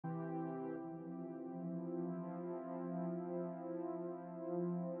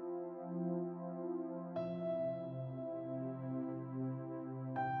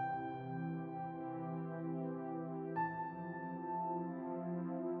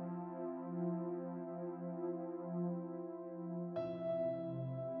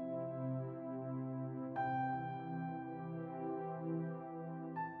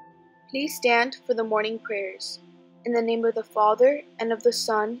Please stand for the morning prayers. In the name of the Father, and of the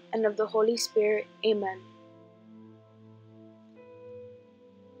Son, and of the Holy Spirit. Amen.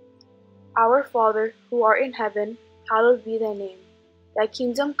 Our Father, who art in heaven, hallowed be thy name. Thy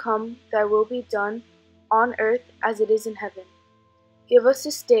kingdom come, thy will be done, on earth as it is in heaven. Give us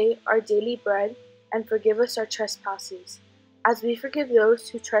this day our daily bread, and forgive us our trespasses, as we forgive those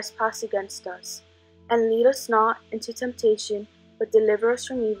who trespass against us. And lead us not into temptation, but deliver us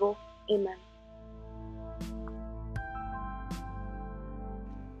from evil. Amen.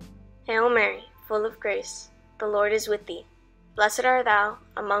 Hail Mary, full of grace, the Lord is with thee. Blessed art thou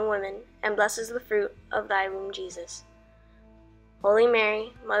among women, and blessed is the fruit of thy womb, Jesus. Holy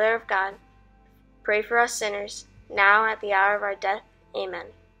Mary, Mother of God, pray for us sinners, now at the hour of our death. Amen.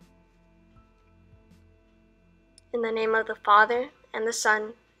 In the name of the Father, and the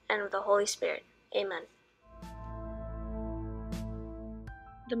Son, and of the Holy Spirit. Amen.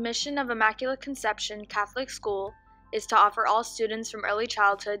 The mission of Immaculate Conception Catholic School is to offer all students from early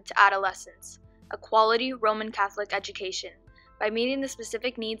childhood to adolescence a quality Roman Catholic education by meeting the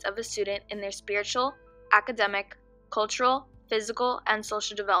specific needs of a student in their spiritual, academic, cultural, physical, and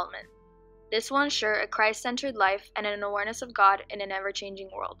social development. This will ensure a Christ-centered life and an awareness of God in an ever-changing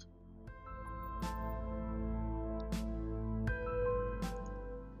world.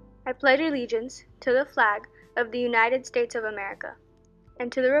 I pledge allegiance to the flag of the United States of America, and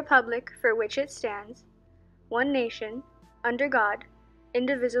to the republic for which it stands, one nation, under God,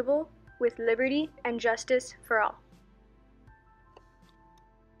 indivisible, with liberty and justice for all.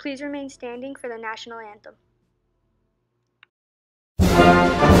 Please remain standing for the national anthem.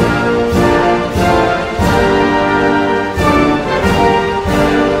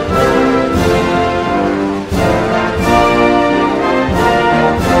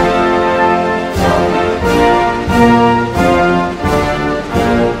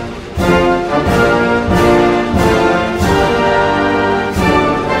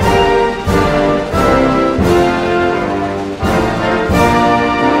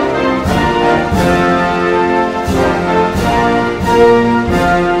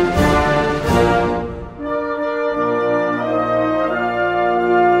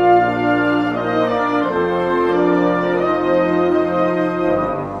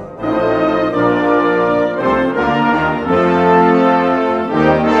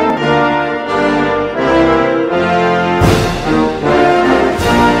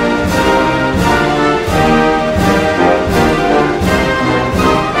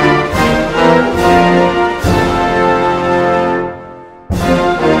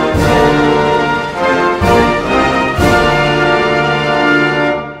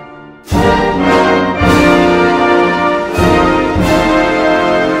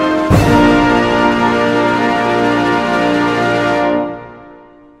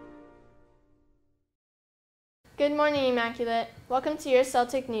 Good morning, Immaculate. Welcome to your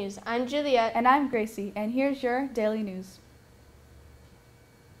Celtic News. I'm Juliet. And I'm Gracie, and here's your daily news.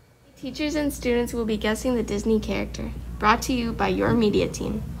 Teachers and students will be guessing the Disney character, brought to you by your media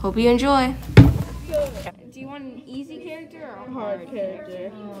team. Hope you enjoy. Do you want an easy character or a hard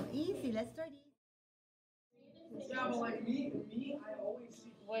character? Easy, let's start easy.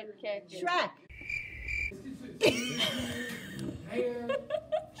 What character? Shrek.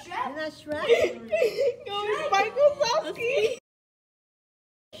 Isn't that Shrek? No, it's Michael Zosky.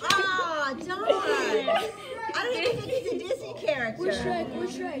 Ah, darn. I don't even think it's a Disney character. We're Shrek.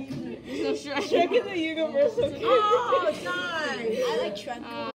 There's no Shrek. Shrek is a universal character. Oh, darn. I like Shrek.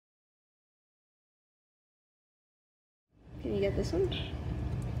 Can you get this one?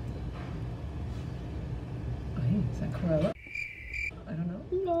 Is that Cruella? I don't know.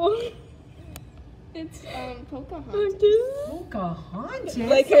 No. It's Pocahontas. Pocahontas?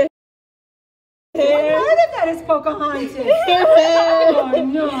 Like her hair. What part of that is Pocahontas? Oh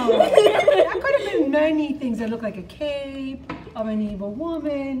no. That could have been many things that look like a cape of an evil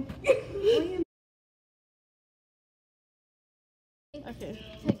woman. Okay.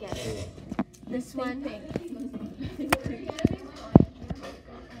 Together. This one.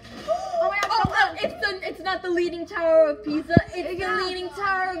 Oh my God! It's not the Leaning Tower of Pisa. It's the Leaning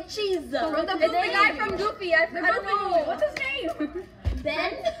Tower of Cheese. It's the guy from Goofy. I don't know. What's his name?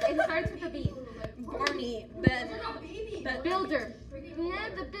 Ben. It starts with a B. Barney. Ben. The Builder. Yeah,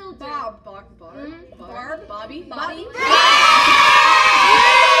 the Builder. Bobby.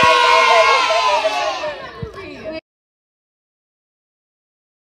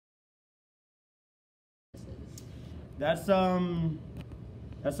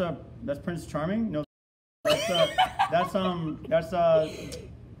 That's Prince Charming. No, that's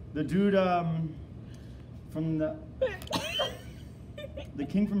the dude from the. the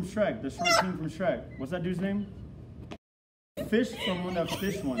king from Shrek, the short king from Shrek. What's that dude's name? Fish from one of that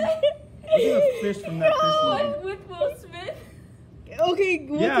fish one. What's the fish from that fish movie? With Will Smith? Okay,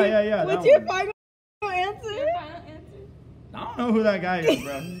 yeah. What's your final answer? I don't know who that guy is,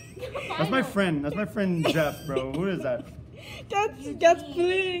 bro. That's my friend. That's my friend Jeff, bro. Who is that? That's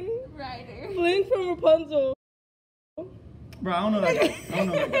Fling. Ryder. Fling from Rapunzel. Bro, I don't know that guy. I don't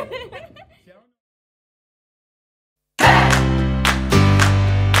know that guy.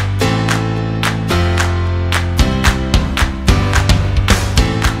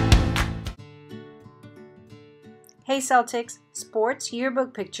 Hey Celtics, sports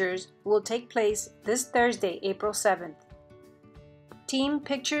yearbook pictures will take place this Thursday, April 7th. Team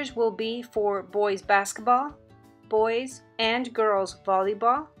pictures will be for boys basketball, boys and girls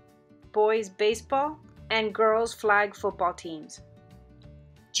volleyball, boys baseball, and girls flag football teams.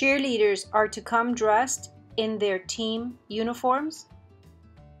 Cheerleaders are to come dressed in their team uniforms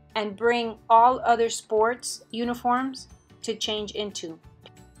and bring all other sports uniforms to change into.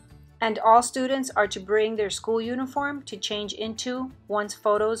 And all students are to bring their school uniform to change into once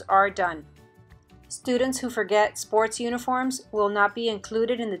photos are done. Students who forget sports uniforms will not be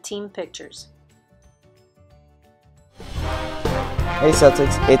included in the team pictures. Hey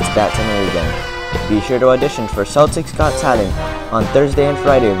Celtics, it's that time again. Be sure to audition for Celtics Got Talent on Thursday and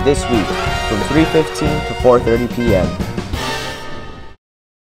Friday of this week from 3:15 to 4:30 p.m.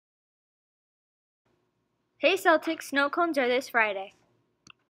 Hey Celtics, snow cones are this Friday.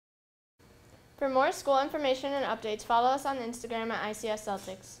 For more school information and updates, follow us on Instagram at ICS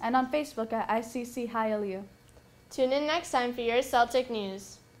Celtics. And on Facebook at ICC Hialeah. Tune in next time for your Celtic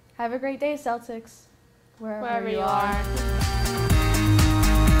news. Have a great day, Celtics. Wherever you are.